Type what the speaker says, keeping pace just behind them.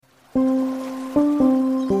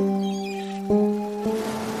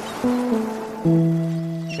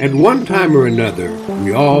At one time or another,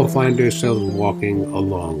 we all find ourselves walking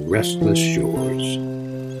along restless shores.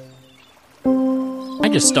 I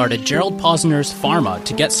just started Gerald Posner's Pharma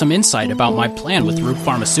to get some insight about my plan with Root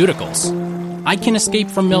Pharmaceuticals. I can escape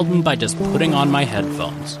from Milton by just putting on my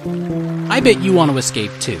headphones. I bet you want to escape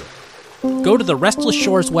too. Go to the Restless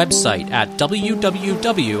Shores website at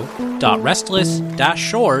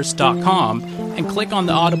www.restless-shores.com and click on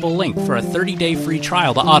the Audible link for a 30-day free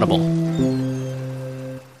trial to Audible.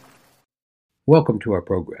 Welcome to our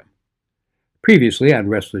program. Previously on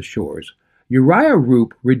Restless Shores, Uriah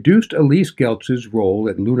Roop reduced Elise Geltz's role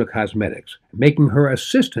at Luna Cosmetics, making her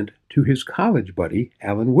assistant to his college buddy,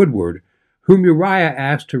 Alan Woodward, whom Uriah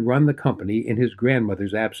asked to run the company in his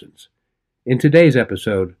grandmother's absence. In today's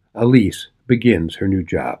episode, Elise begins her new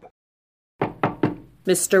job.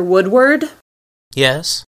 Mr. Woodward?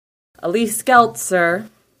 Yes? Elise Geltz, sir.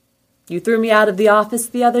 You threw me out of the office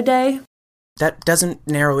the other day? That doesn't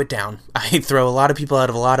narrow it down. I throw a lot of people out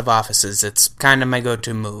of a lot of offices. It's kind of my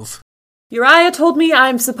go-to move. Uriah told me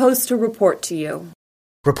I'm supposed to report to you.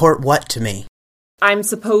 Report what to me? I'm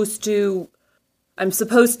supposed to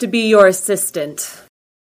be your assistant.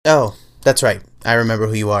 Oh, that's right. I remember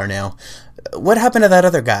who you are now. What happened to that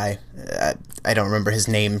other guy? I don't remember his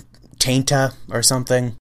name. Tainta or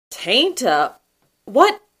something? Tainta?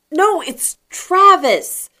 What? No, it's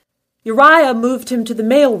Travis. Uriah moved him to the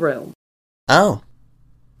mailroom. Oh.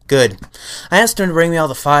 Good. I asked him to bring me all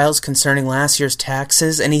the files concerning last year's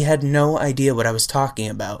taxes, and he had no idea what I was talking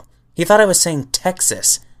about. He thought I was saying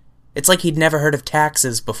Texas. It's like he'd never heard of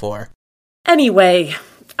taxes before. Anyway,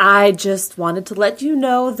 I just wanted to let you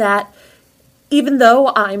know that even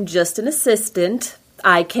though I'm just an assistant,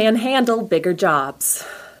 I can handle bigger jobs.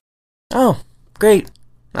 Oh, great.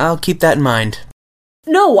 I'll keep that in mind.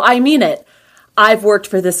 No, I mean it. I've worked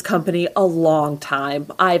for this company a long time.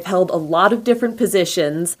 I've held a lot of different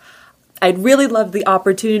positions. I'd really love the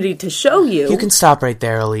opportunity to show you. You can stop right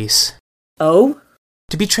there, Elise. Oh?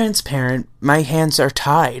 To be transparent, my hands are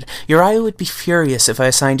tied. Uriah would be furious if I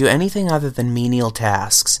assigned you anything other than menial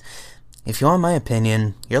tasks. If you want my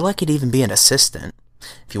opinion, you're lucky to even be an assistant.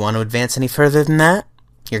 If you want to advance any further than that,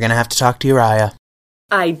 you're going to have to talk to Uriah.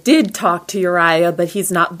 I did talk to Uriah, but he's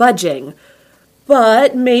not budging.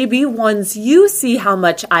 But maybe once you see how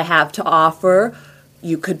much I have to offer,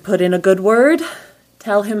 you could put in a good word.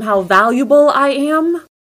 Tell him how valuable I am.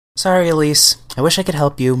 Sorry, Elise. I wish I could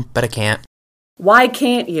help you, but I can't. Why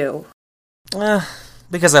can't you?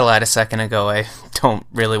 Because I lied a second ago. I don't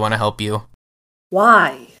really want to help you.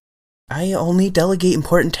 Why? I only delegate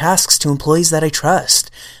important tasks to employees that I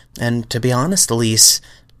trust. And to be honest, Elise,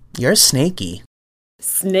 you're snaky.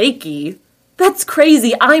 Snaky? That's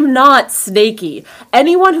crazy. I'm not snaky.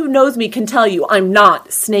 Anyone who knows me can tell you I'm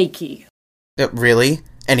not snaky. Really?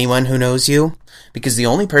 Anyone who knows you? Because the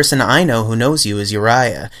only person I know who knows you is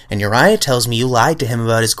Uriah, and Uriah tells me you lied to him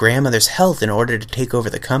about his grandmother's health in order to take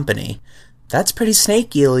over the company. That's pretty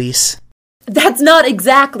snaky, Elise. That's not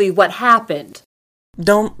exactly what happened.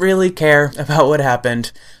 Don't really care about what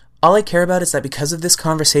happened. All I care about is that because of this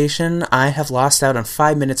conversation, I have lost out on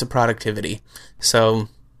 5 minutes of productivity. So,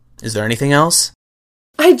 is there anything else?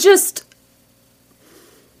 If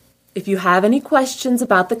you have any questions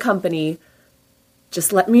about the company,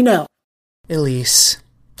 just let me know. Elise,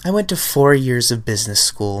 I went to 4 years of business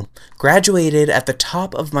school, graduated at the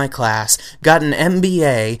top of my class, got an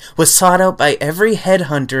MBA, was sought out by every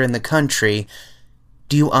headhunter in the country.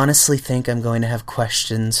 Do you honestly think I'm going to have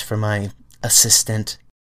questions for my assistant?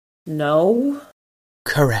 No.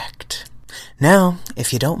 Correct. Now,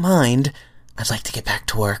 if you don't mind, I'd like to get back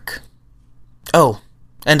to work. Oh,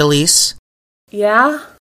 and Elise? Yeah?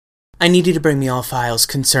 I need you to bring me all files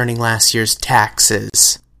concerning last year's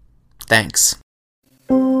taxes. Thanks.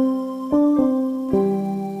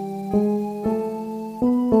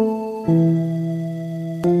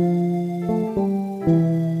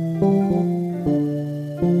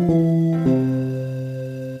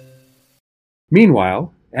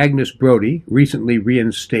 Meanwhile, Agnes Brody, recently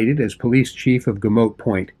reinstated as police chief of Gamote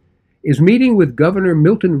Point, is meeting with Governor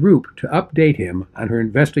Milton Roop to update him on her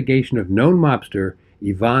investigation of known mobster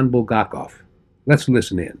Ivan Bulgakov. Let's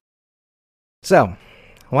listen in. So,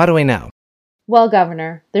 what do we know? Well,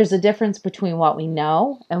 Governor, there's a difference between what we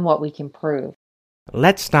know and what we can prove.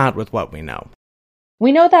 Let's start with what we know.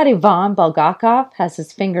 We know that Ivan Bulgakov has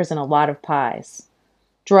his fingers in a lot of pies.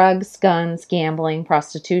 Drugs, guns, gambling,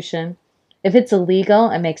 prostitution. If it's illegal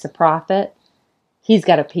and makes a profit, he's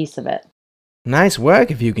got a piece of it. Nice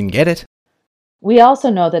work if you can get it. We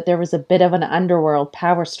also know that there was a bit of an underworld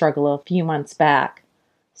power struggle a few months back.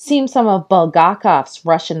 Seems some of Bulgakov's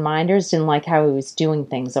Russian minders didn't like how he was doing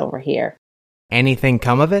things over here. Anything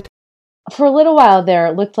come of it? For a little while there,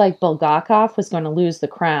 it looked like Bulgakov was going to lose the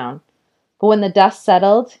crown. But when the dust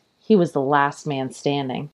settled, he was the last man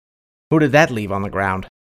standing. Who did that leave on the ground?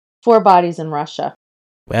 4 bodies in Russia.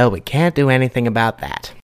 Well, we can't do anything about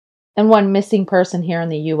that. And 1 missing person here in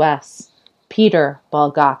the U.S. Peter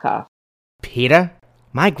Bulgakov. Peter?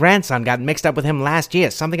 My grandson got mixed up with him last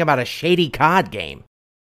year, something about a shady card game.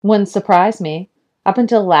 Wouldn't surprise me. Up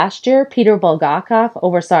until last year, Peter Bulgakov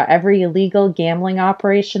oversaw every illegal gambling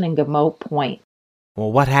operation in Gamote Point.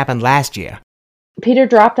 Well, what happened last year? Peter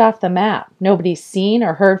dropped off the map. Nobody's seen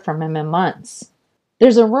or heard from him in months.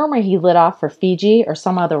 There's a rumor he lit off for Fiji or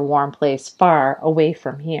some other warm place far away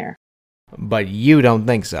from here. But you don't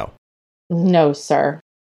think so? No, sir.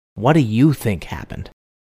 What do you think happened?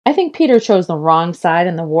 I think Peter chose the wrong side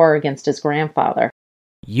in the war against his grandfather.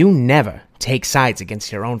 You never take sides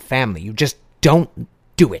against your own family. You just don't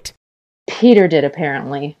do it. Peter did,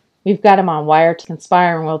 apparently. We've got him on wire to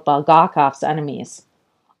conspiring with Bulgakov's enemies,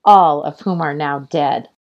 all of whom are now dead.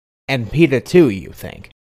 And Peter too, you think?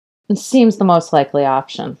 It seems the most likely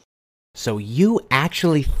option. So you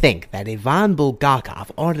actually think that Ivan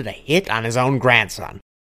Bulgakov ordered a hit on his own grandson?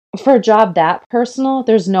 For a job that personal,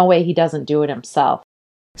 there's no way he doesn't do it himself.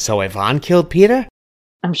 So Ivan killed Peter?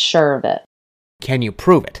 I'm sure of it. Can you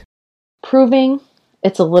prove it? Proving,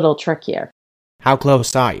 it's a little trickier. How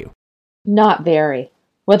close are you? Not very.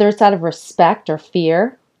 Whether it's out of respect or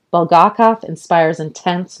fear, Bulgakov inspires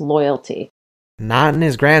intense loyalty. Not in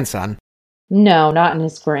his grandson. No, not in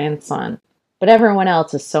his grandson. But everyone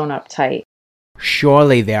else is sewn up tight.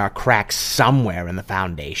 Surely there are cracks somewhere in the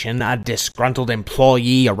Foundation. A disgruntled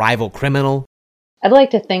employee, a rival criminal. I'd like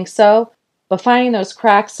to think so, but finding those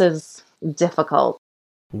cracks is difficult.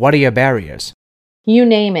 What are your barriers? You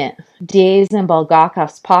name it. DAs in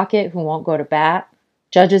Bulgakov's pocket who won't go to bat,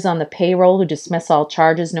 judges on the payroll who dismiss all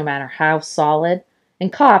charges no matter how solid,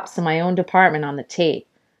 and cops in my own department on the tape.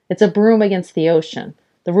 It's a broom against the ocean.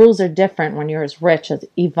 The rules are different when you're as rich as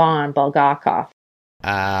Ivan Bulgakov.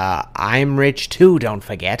 I'm rich too, don't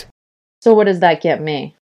forget. So what does that get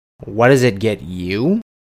me? What does it get you?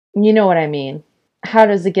 You know what I mean. How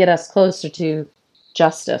does it get us closer to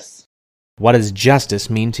justice? What does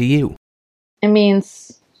justice mean to you? It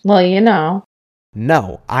means, well, you know.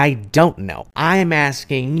 No, I don't know. I'm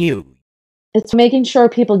asking you. It's making sure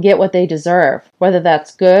people get what they deserve, whether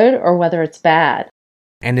that's good or whether it's bad.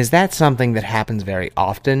 And is that something that happens very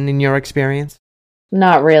often in your experience?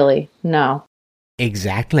 Not really, no.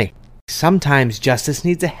 Exactly. Sometimes justice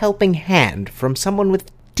needs a helping hand from someone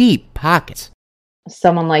with deep pockets.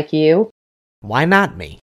 Someone like you? Why not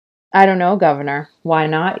me? I don't know, Governor. Why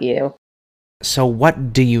not you? So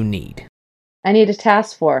what do you need? I need a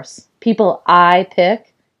task force. People I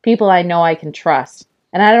pick. People I know I can trust.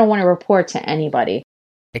 And I don't want to report to anybody.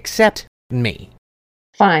 Except me.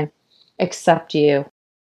 Fine. Except you.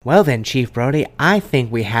 Well then, Chief Brody, I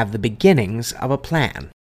think we have the beginnings of a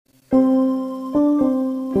plan.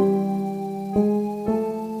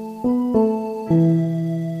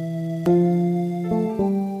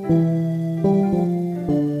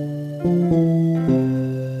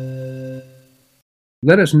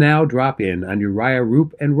 Let us now drop in on Uriah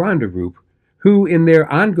Roop and Rhonda Roop, who, in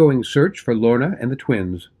their ongoing search for Lorna and the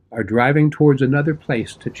twins, are driving towards another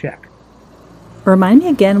place to check. Remind me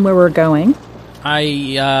again where we're going.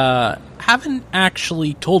 I haven't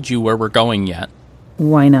actually told you where we're going yet.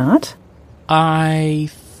 Why not? I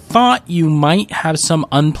thought you might have some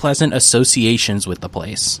unpleasant associations with the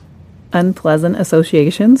place. Unpleasant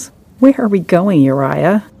associations? Where are we going,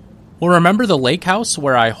 Uriah? Well, remember the lake house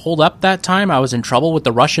where I holed up that time I was in trouble with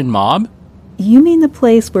the Russian mob? You mean the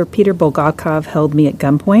place where Peter Bulgakov held me at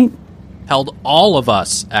gunpoint? Held all of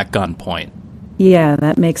us at gunpoint. Yeah,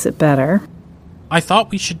 that makes it better. I thought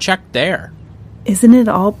we should check there. Isn't it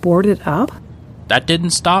all boarded up? That didn't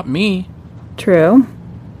stop me. True.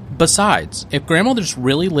 Besides, if Grandmother's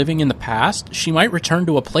really living in the past, she might return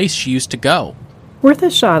to a place she used to go. Worth a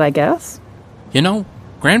shot, I guess. You know,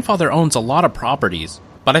 Grandfather owns a lot of properties,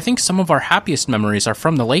 but I think some of our happiest memories are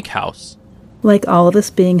from the lake house. Like all of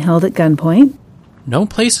us being held at gunpoint? No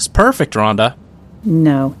place is perfect, Rhonda.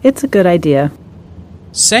 No, it's a good idea.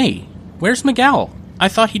 Say, where's Miguel? I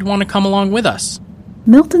thought he'd want to come along with us.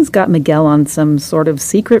 Milton's got Miguel on some sort of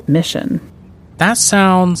secret mission. That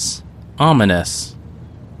sounds ominous.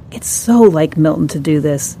 It's so like Milton to do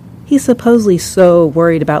this. He's supposedly so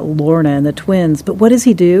worried about Lorna and the twins, but what does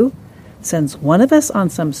he do? Sends one of us on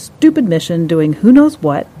some stupid mission doing who knows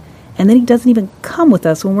what, and then he doesn't even come with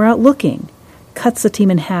us when we're out looking. Cuts the team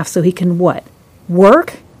in half so he can what?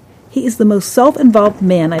 Work? He is the most self-involved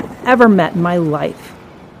man I've ever met in my life.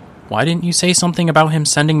 Why didn't you say something about him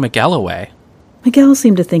sending Miguel away? Miguel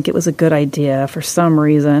seemed to think it was a good idea for some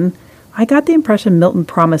reason. I got the impression Milton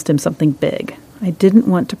promised him something big. I didn't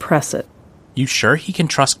want to press it. You sure he can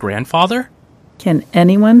trust Grandfather? Can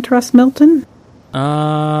anyone trust Milton?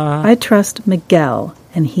 I trust Miguel,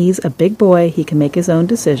 and he's a big boy. He can make his own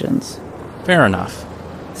decisions. Fair enough.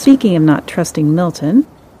 Speaking of not trusting Milton,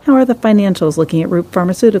 how are the financials looking at Roop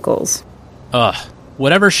Pharmaceuticals?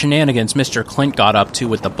 Whatever shenanigans Mr. Clint got up to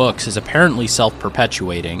with the books is apparently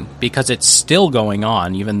self-perpetuating, because it's still going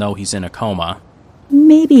on even though he's in a coma.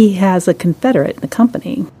 Maybe he has a confederate in the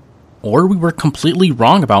company. Or we were completely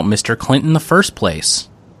wrong about Mr. Clint in the first place.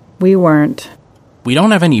 We weren't. We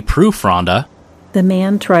don't have any proof, Rhonda. The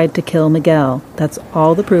man tried to kill Miguel. That's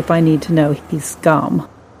all the proof I need to know he's scum.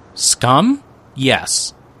 Scum?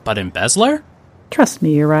 Yes. But embezzler? Trust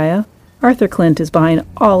me, Uriah. Arthur Clint is behind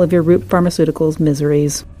all of your Roop Pharmaceuticals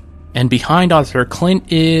miseries. And behind Arthur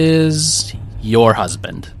Clint is your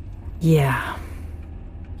husband. Yeah.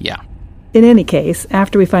 Yeah. In any case,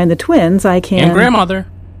 after we find the twins, I can... And grandmother.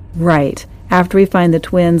 Right. After we find the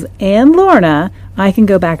twins and Lorna, I can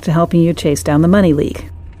go back to helping you chase down the money leak.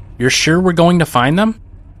 You're sure we're going to find them?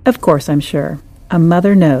 Of course I'm sure. A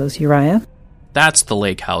mother knows, Uriah. That's the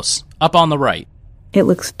lake house, up on the right. It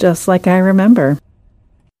looks just like I remember.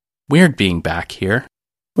 Weird being back here.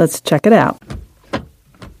 Let's check it out.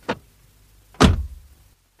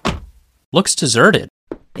 Looks deserted.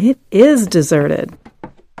 It is deserted.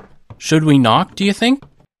 Should we knock, do you think?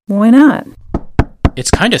 Why not? It's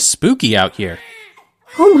kind of spooky out here.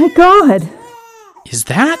 Oh my God! Is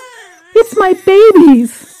that? It's my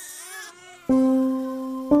babies!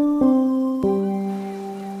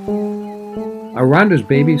 Are Rhonda's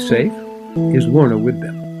babies safe? Is Lorna with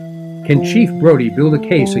them? Can Chief Brody build a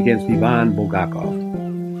case against Ivan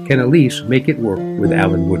Bulgakov? Can Elise make it work with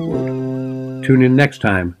Alan Woodward? Tune in next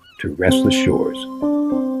time to Restless Shores.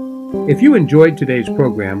 If you enjoyed today's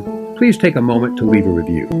program, please take a moment to leave a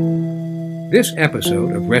review. This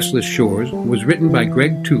episode of Restless Shores was written by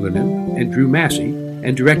Greg Tulinen and Drew Massey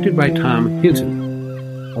and directed by Tom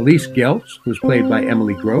Hinton. Elise Geltz was played by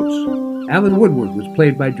Emily Gross. Alan Woodward was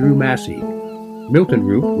played by Drew Massey. Milton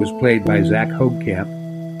Roop was played by Zach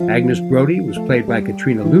Hogekamp. Agnes Brody was played by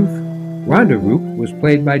Katrina Loof. Rhonda Roop was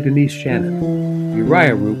played by Denise Shannon.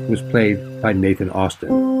 Uriah Roop was played by Nathan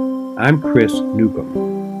Austin. I'm Chris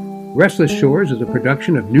Newcomb. Restless Shores is a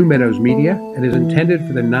production of New Meadows Media and is intended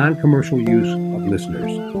for the non-commercial use of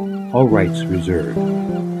listeners. All rights reserved.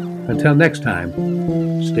 Until next time,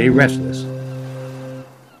 stay restless